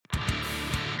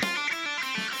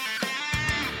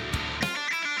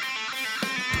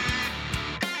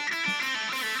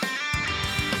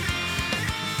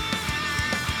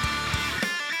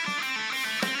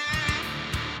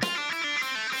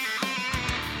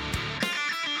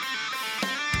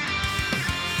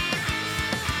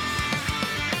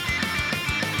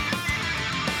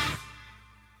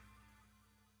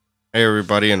Hey,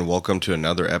 everybody, and welcome to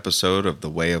another episode of the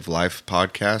Way of Life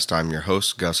podcast. I'm your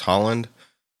host, Gus Holland.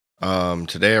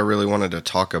 Today, I really wanted to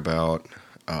talk about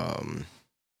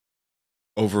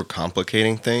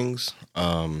overcomplicating things.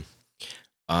 I've,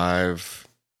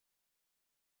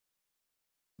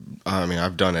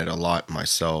 I've done it a lot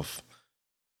myself,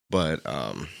 but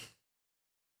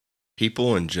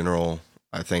people in general,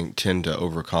 I think, tend to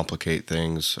overcomplicate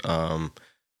things,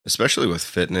 especially with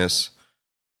fitness.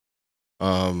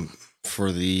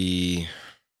 For the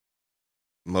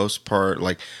most part,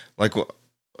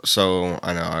 so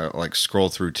I know I like scroll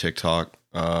through TikTok,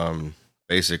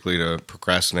 basically to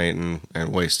procrastinate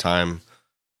and waste time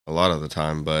a lot of the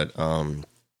time, but I'll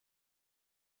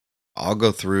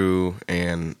go through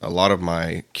and a lot of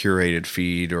my curated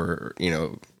feed or,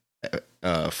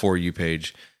 For You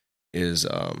page is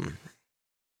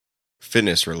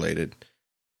fitness related.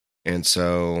 And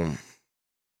so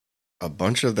a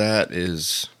bunch of that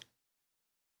is,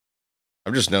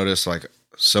 I've just noticed like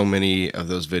so many of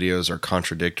those videos are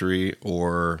contradictory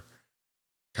or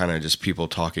kind of just people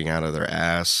talking out of their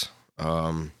ass,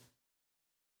 and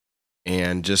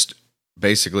just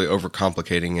basically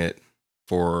overcomplicating it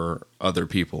for other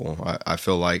people. I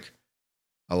feel like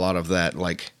a lot of that,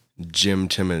 like gym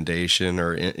intimidation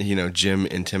or, gym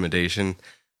intimidation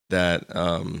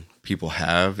that people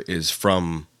have is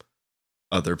from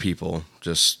other people,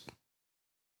 just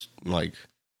like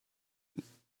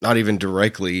not even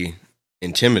directly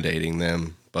intimidating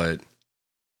them, but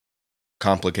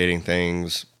complicating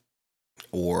things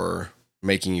or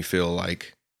making you feel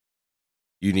like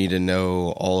you need to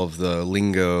know all of the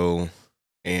lingo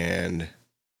and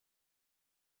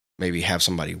maybe have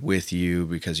somebody with you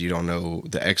because you don't know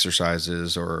the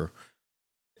exercises or,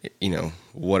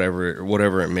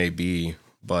 whatever it may be.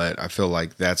 But I feel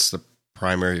like that's the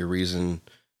primary reason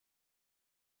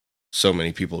so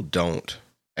many people don't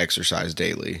exercise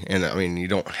daily. And I mean, you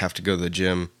don't have to go to the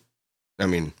gym. I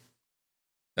mean,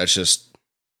 that's just,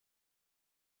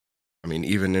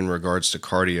 even in regards to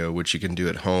cardio, which you can do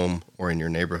at home or in your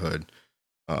neighborhood,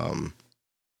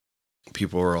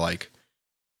 people are like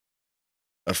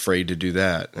afraid to do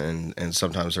that. And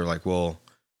sometimes they're like, well,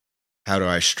 how do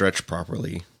I stretch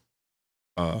properly?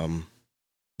 Are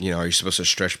you supposed to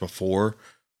stretch before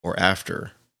or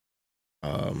after?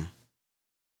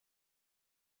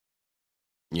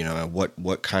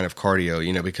 What kind of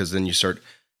cardio, because then you start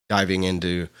diving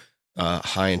into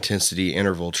high intensity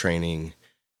interval training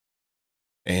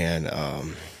and,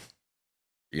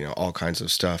 all kinds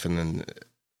of stuff. And then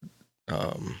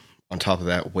on top of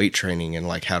that, weight training and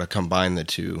like how to combine the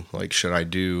two. Like, should I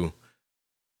do,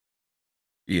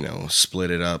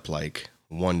 split it up like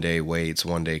one day weights,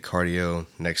 one day cardio,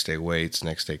 next day weights,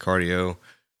 next day cardio?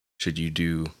 Should you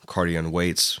do cardio and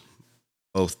weights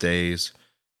both days?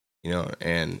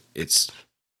 And it's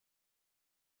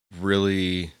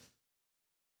really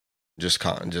just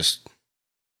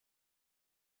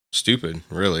stupid,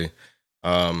 really.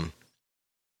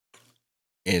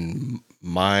 In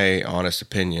my honest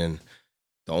opinion,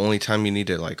 the only time you need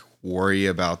to like worry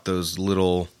about those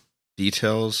little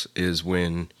details is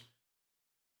when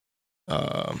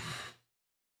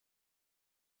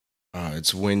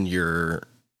it's when you're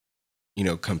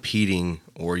competing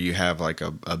or you have like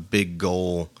a big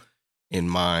goal in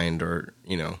mind, or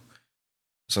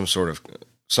some sort of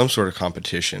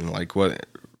competition, like whether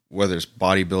it's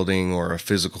bodybuilding or a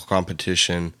physical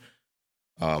competition,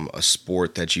 a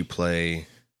sport that you play.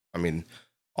 I mean,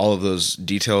 all of those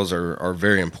details are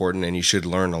very important and you should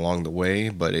learn along the way,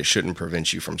 but it shouldn't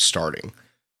prevent you from starting.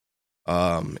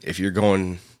 If you're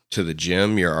going to the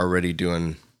gym, you're already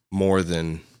doing more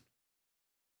than,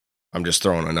 I'm just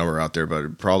throwing a number out there,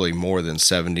 but probably more than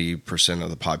 70% of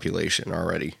the population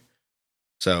already.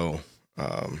 So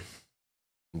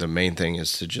the main thing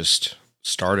is to just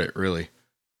start it, really.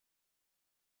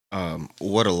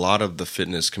 What a lot of the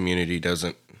fitness community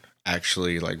doesn't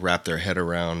actually like wrap their head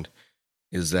around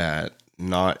is that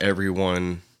not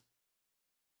everyone,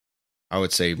 I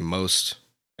would say most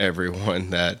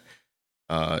everyone that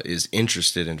is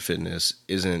interested in fitness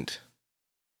isn't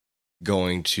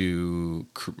going to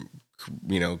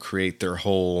create their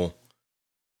whole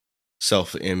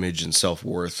self-image and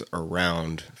self-worth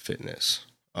around fitness.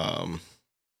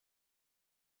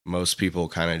 Most people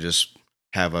kind of just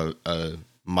have a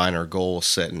minor goal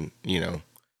set in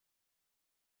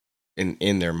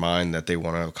their mind that they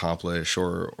want to accomplish,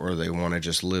 or they want to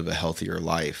just live a healthier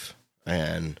life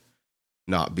and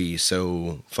not be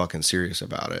so fucking serious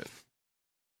about it.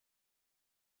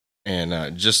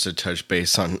 And just to touch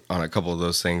base on a couple of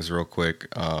those things real quick,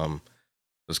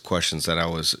 those questions that I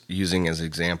was using as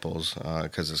examples,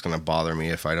 because it's going to bother me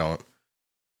if I don't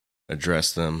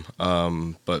address them.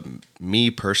 But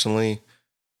me personally,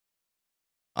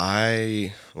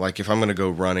 I like if I'm going to go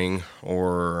running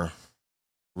or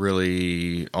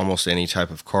really almost any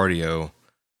type of cardio,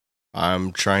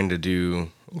 I'm trying to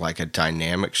do like a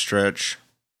dynamic stretch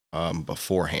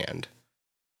beforehand.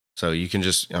 So you can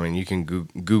just, I mean, you can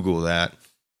Google that,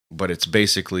 but it's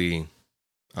basically,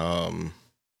 for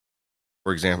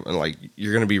example, like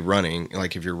you're going to be running,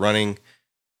 like if you're running,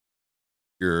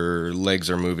 your legs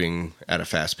are moving at a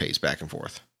fast pace back and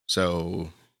forth. So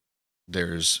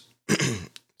there's,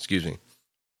 excuse me,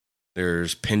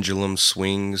 there's pendulum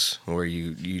swings where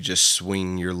you just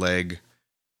swing your leg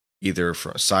either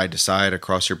from side to side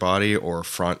across your body or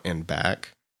front and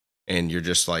back. And you're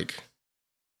just like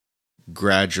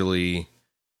gradually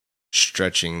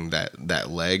stretching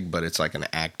that leg, but it's like an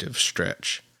active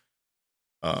stretch.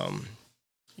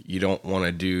 You don't want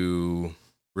to do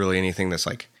really anything that's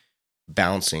like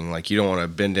bouncing. Like you don't want to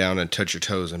bend down and touch your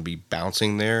toes and be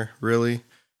bouncing there really.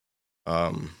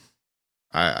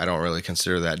 I don't really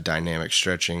consider that dynamic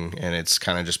stretching, and it's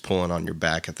kind of just pulling on your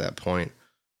back at that point.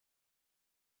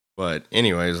 But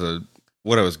anyways,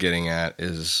 what I was getting at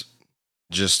is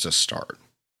just to start.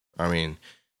 I mean,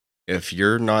 if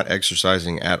you're not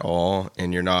exercising at all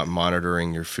and you're not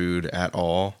monitoring your food at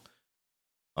all,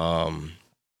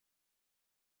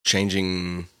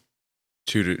 changing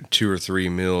two or three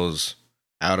meals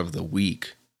out of the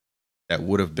week that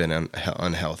would have been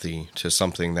unhealthy to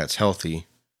something that's healthy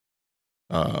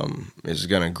is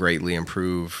going to greatly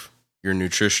improve your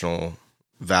nutritional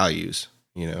values.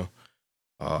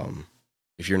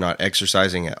 If you're not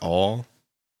exercising at all,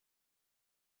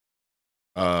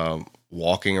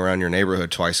 walking around your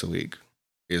neighborhood twice a week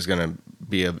is going to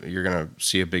you're going to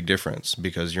see a big difference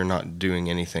because you're not doing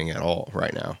anything at all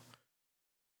right now.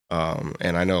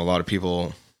 And I know a lot of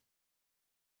people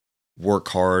work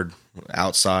hard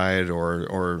outside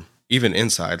or even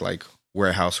inside, like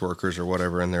warehouse workers or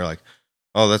whatever, and they're like,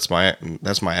 "Oh, that's my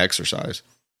exercise."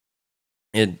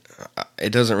 It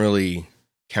doesn't really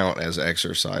count as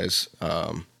exercise.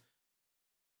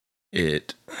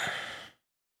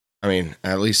 I mean,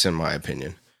 at least in my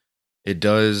opinion, it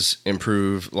does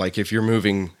improve. Like if you're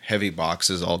moving heavy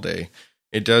boxes all day,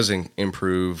 it does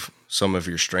improve some of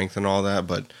your strength and all that,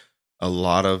 but a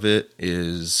lot of it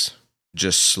is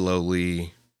just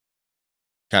slowly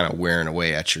kind of wearing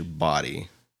away at your body,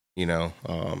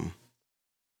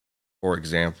 for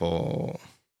example,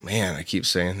 man, I keep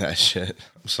saying that shit.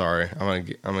 I'm sorry. I'm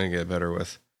gonna get better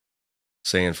with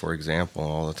saying for example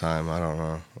all the time. I don't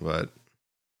know, but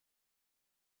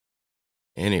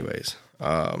anyways,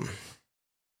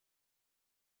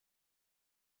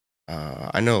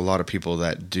 I know a lot of people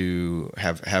that do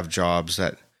have jobs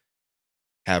that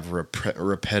have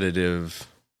repetitive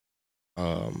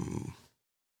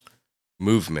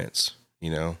movements,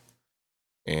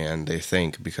 and they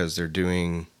think because they are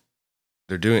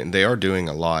doing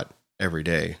a lot every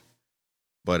day,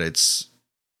 but it's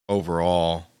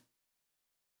overall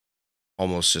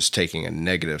almost just taking a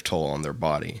negative toll on their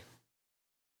body.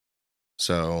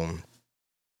 So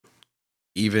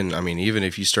even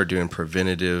if you start doing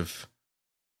preventative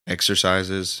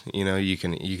exercises, you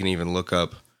can even look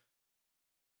up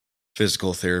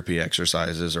physical therapy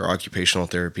exercises or occupational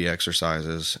therapy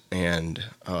exercises and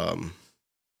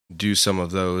do some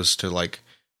of those to like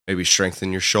maybe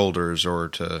strengthen your shoulders or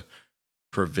to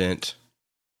prevent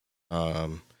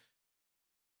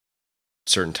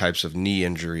certain types of knee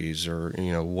injuries or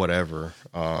whatever.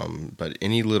 But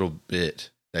any little bit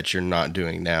that you're not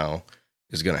doing now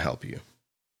is going to help you.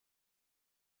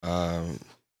 The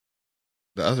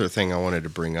other thing I wanted to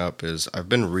bring up is I've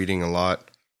been reading a lot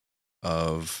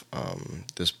of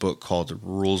this book called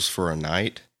Rules for a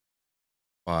Night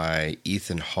by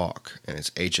Ethan Hawke, and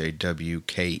it's Hawke.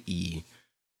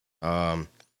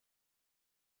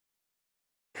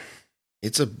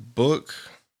 It's a book.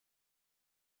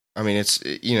 I mean,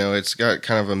 it's got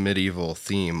kind of a medieval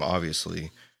theme,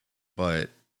 obviously, but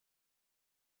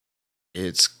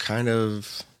it's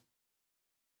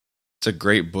a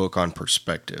great book on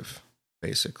perspective,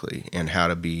 basically, and how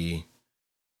to be.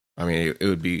 I mean,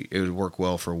 it would work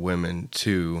well for women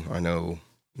too. I know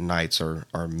knights are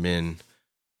men,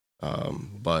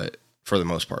 but for the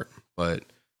most part. But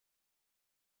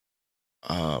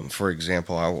for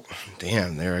example,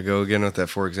 there I go again with that.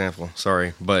 For example,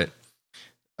 sorry, but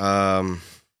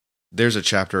there's a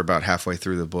chapter about halfway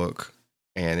through the book,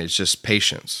 and it's just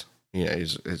patience.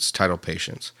 It's titled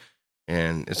Patience,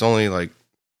 and it's only like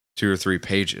 2 or 3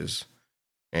 pages.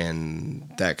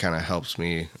 And that kind of helps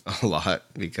me a lot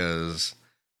because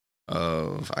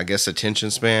of, I guess, attention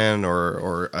span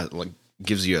or like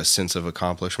gives you a sense of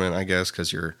accomplishment, I guess,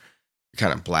 because you're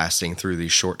kind of blasting through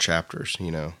these short chapters,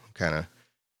 kind of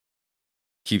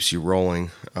keeps you rolling.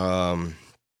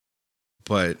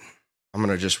 But I'm going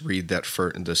to just read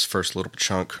this first little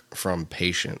chunk from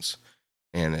Patience.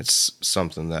 And it's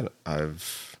something that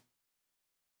I've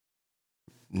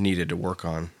needed to work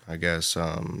on, I guess.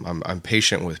 I'm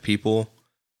patient with people,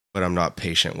 but I'm not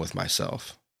patient with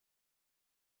myself.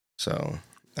 So,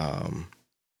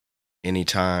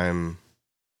 anytime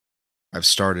I've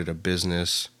started a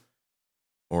business,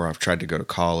 or I've tried to go to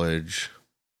college,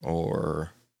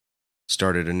 or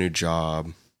started a new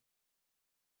job,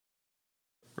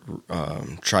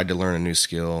 tried to learn a new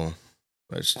skill,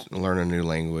 learn a new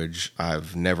language,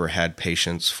 I've never had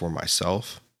patience for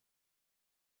myself.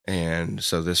 And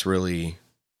so this really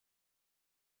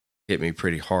hit me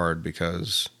pretty hard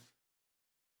because,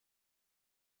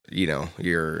 I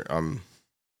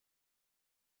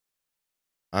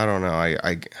don't know,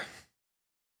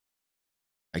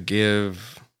 I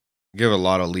give a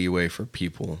lot of leeway for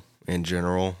people in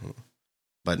general,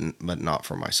 but not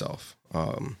for myself.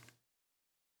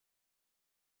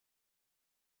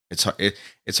 It's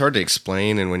hard to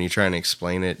explain, and when you try and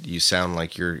explain it, you sound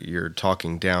like you're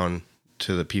talking down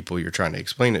to the people you're trying to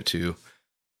explain it to.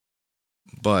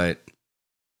 But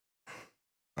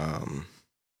can't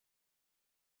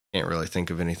really think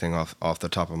of anything off the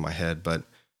top of my head. But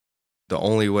the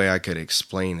only way I could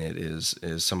explain it is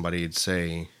somebody'd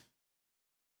say,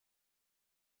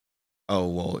 "Oh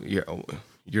well,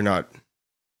 you're not."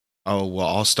 Oh well,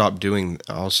 I'll stop doing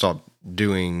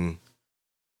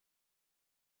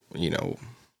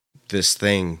this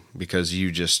thing because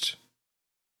you just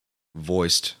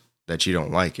voiced that you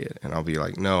don't like it. And I'll be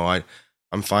like, no,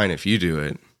 I'm fine if you do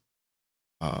it.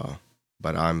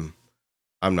 But I'm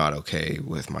not okay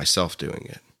with myself doing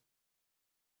it.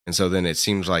 And so then it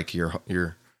seems like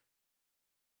you're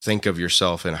think of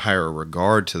yourself in higher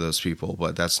regard to those people,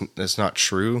 but that's not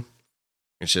true.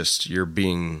 It's just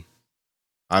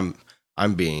I'm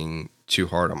being too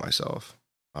hard on myself.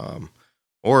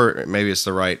 Or maybe it's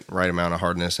the right amount of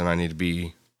hardness and I need to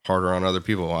be harder on other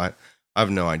people. I have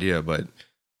no idea, but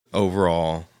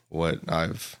overall, what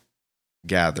I've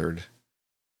gathered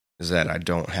is that I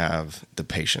don't have the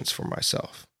patience for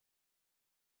myself.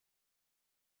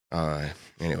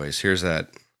 Anyways, here's that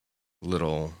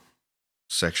little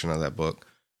section of that book.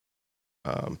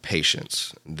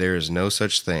 Patience. There is no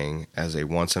such thing as a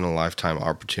once-in-a-lifetime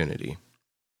opportunity.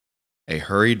 A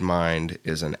hurried mind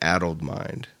is an addled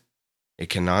mind. It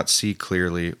cannot see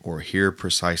clearly or hear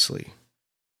precisely.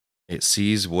 It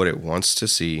sees what it wants to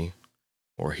see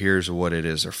or hears what it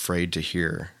is afraid to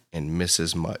hear and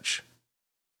misses much.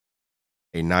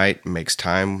 A night makes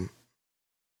time...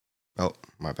 Oh,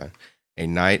 my bad. A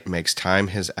night makes time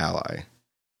his ally.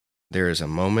 There is a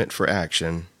moment for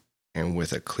action, and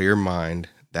with a clear mind,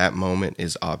 that moment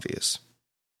is obvious.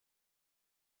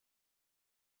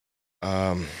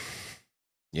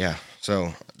 Yeah,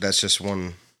 so that's just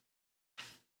one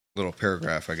little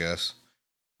paragraph, I guess.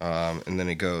 And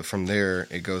then from there,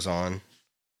 it goes on.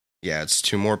 Yeah, it's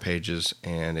 2 more pages,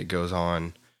 and it goes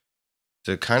on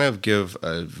to kind of give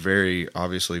a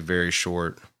obviously very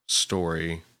short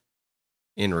story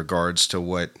in regards to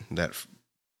what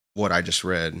I just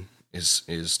read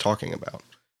is talking about.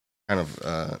 Kind of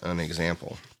an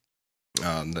example.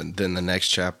 Then the next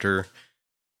chapter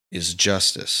is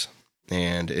justice,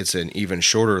 and it's an even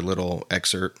shorter little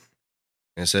excerpt.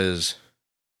 And it says,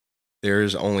 "There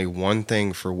is only one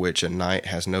thing for which a knight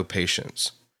has no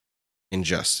patience: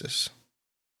 injustice.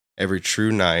 Every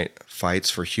true knight fights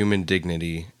for human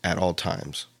dignity at all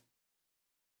times."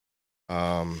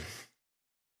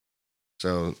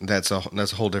 So that's a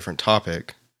whole different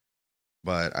topic,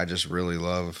 but I just really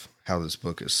love how this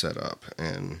book is set up,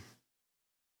 and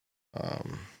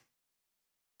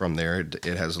from there it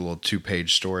has a little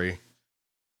 2-page story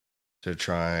to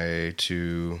try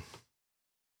to,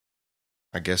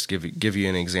 I guess, give you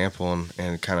an example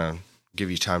and kind of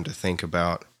give you time to think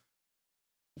about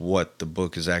what the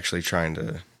book is actually trying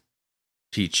to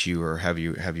teach you or have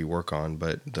you work on.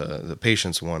 But the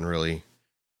patience one really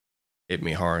hit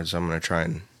me hard, so I'm going to try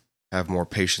and have more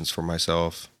patience for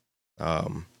myself,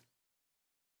 more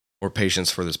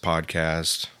patience for this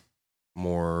podcast,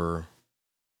 more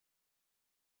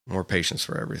patience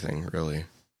for everything, really.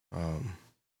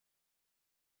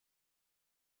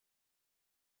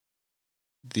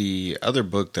 The other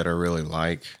book that I really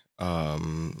like,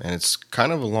 and it's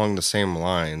kind of along the same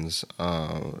lines,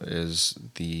 is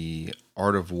The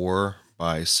Art of War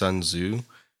by Sun Tzu.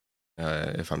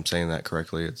 If I'm saying that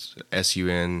correctly, it's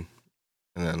S-U-N,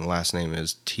 and then the last name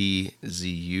is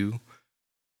T-Z-U.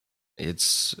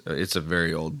 It's a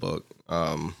very old book.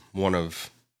 One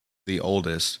of the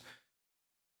oldest,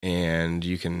 and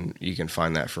you can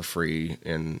find that for free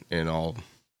in all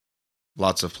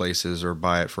lots of places, or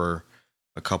buy it for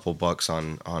a couple bucks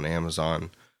on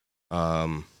Amazon.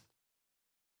 I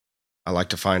like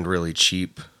to find really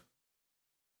cheap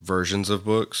versions of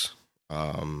books,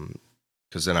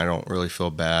 because then I don't really feel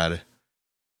bad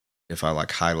if I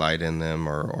like highlight in them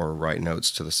or write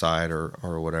notes to the side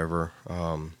or whatever.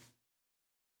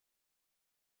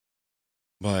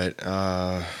 But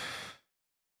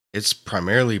it's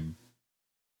primarily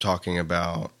talking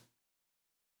about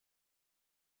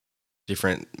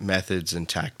different methods and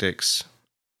tactics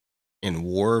in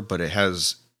war, but it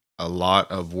has a lot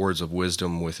of words of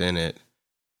wisdom within it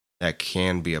that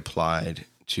can be applied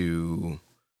to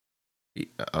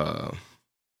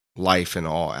life in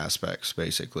all aspects,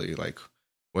 basically. Like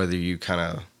whether you kind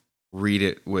of read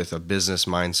it with a business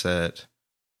mindset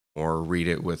or read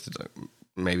it with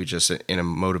maybe just in a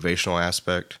motivational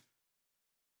aspect.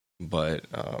 But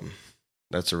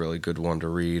that's a really good one to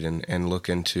read and look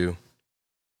into.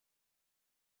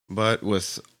 But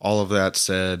with all of that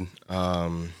said,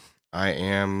 I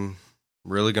am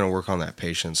really going to work on that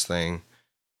patience thing.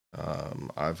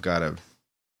 I've got a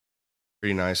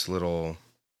pretty nice little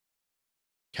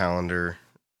calendar.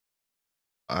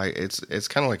 It's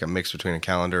kind of like a mix between a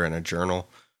calendar and a journal,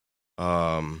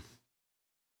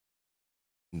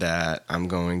 that I'm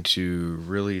going to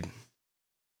really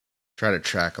try to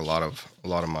track a lot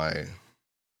of my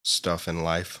stuff in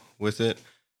life with it,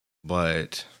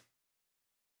 but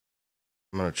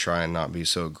I'm going to try and not be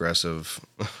so aggressive,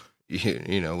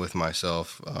 with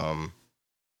myself.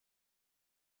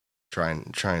 Try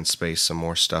and space some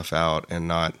more stuff out and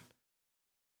not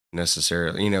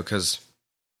necessarily, because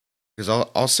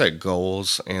I'll set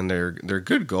goals, and they're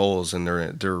good goals, and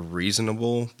they're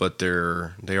reasonable, but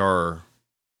they are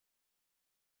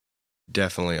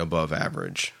definitely above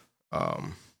average.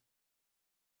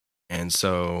 And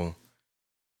so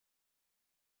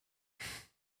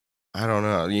I don't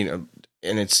know,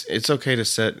 and it's okay to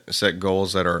set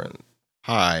goals that are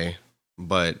high,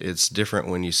 but it's different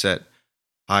when you set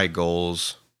high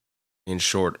goals in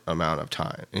short amounts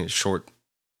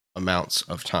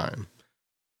of time.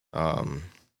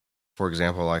 For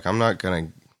example, like I'm not going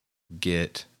to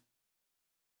get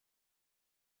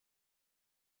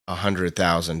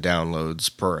 100,000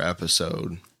 downloads per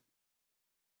episode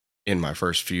in my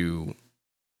first few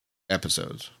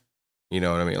episodes. You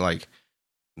know what I mean? Like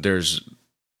there's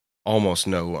almost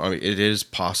no, I mean, it is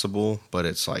possible, but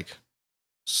it's like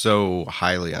so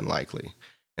highly unlikely.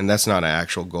 And that's not an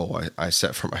actual goal I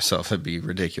set for myself. That'd be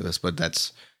ridiculous, but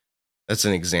that's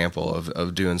an example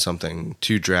of doing something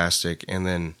too drastic, and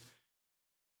then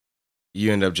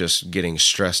you end up just getting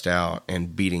stressed out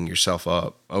and beating yourself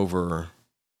up over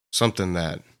something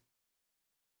that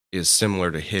is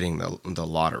similar to hitting the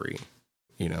lottery,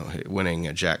 winning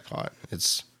a jackpot.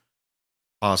 It's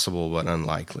possible, but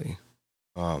unlikely.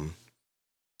 So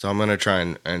I'm going to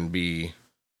try and be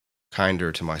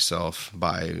kinder to myself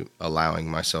by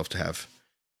allowing myself to have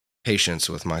patience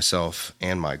with myself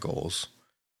and my goals.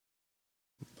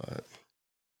 But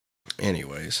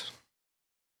anyways,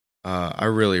 I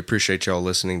really appreciate y'all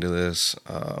listening to this.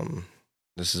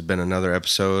 This has been another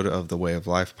episode of the Way of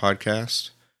Life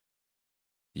podcast.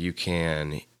 You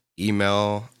can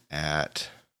email at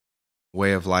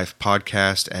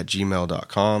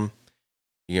wayoflifepodcast@gmail.com.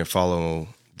 You can follow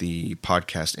the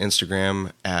podcast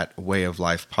Instagram at Way of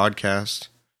Life Podcast.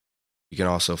 You can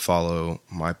also follow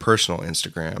my personal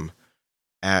Instagram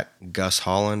at Gus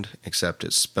Holland, except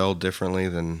it's spelled differently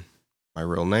than my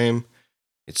real name.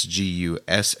 It's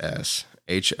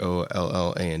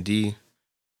GUSSHOLLAND.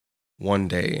 One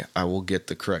day I will get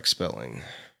the correct spelling,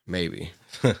 maybe.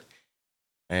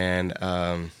 And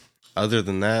other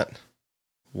than that,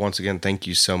 once again, thank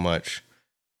you so much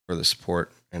for the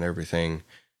support and everything.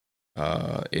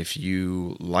 If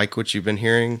you like what you've been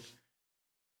hearing,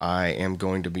 I am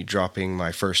going to be dropping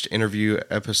my first interview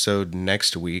episode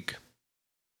next week,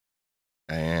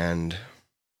 and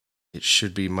it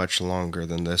should be much longer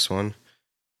than this one.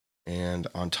 And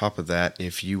on top of that,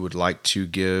 if you would like to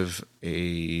give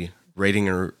a rating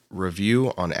and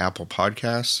review on Apple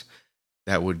Podcasts,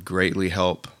 that would greatly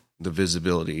help the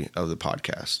visibility of the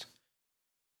podcast.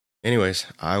 Anyways,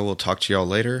 I will talk to y'all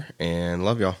later, and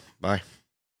love y'all. Bye.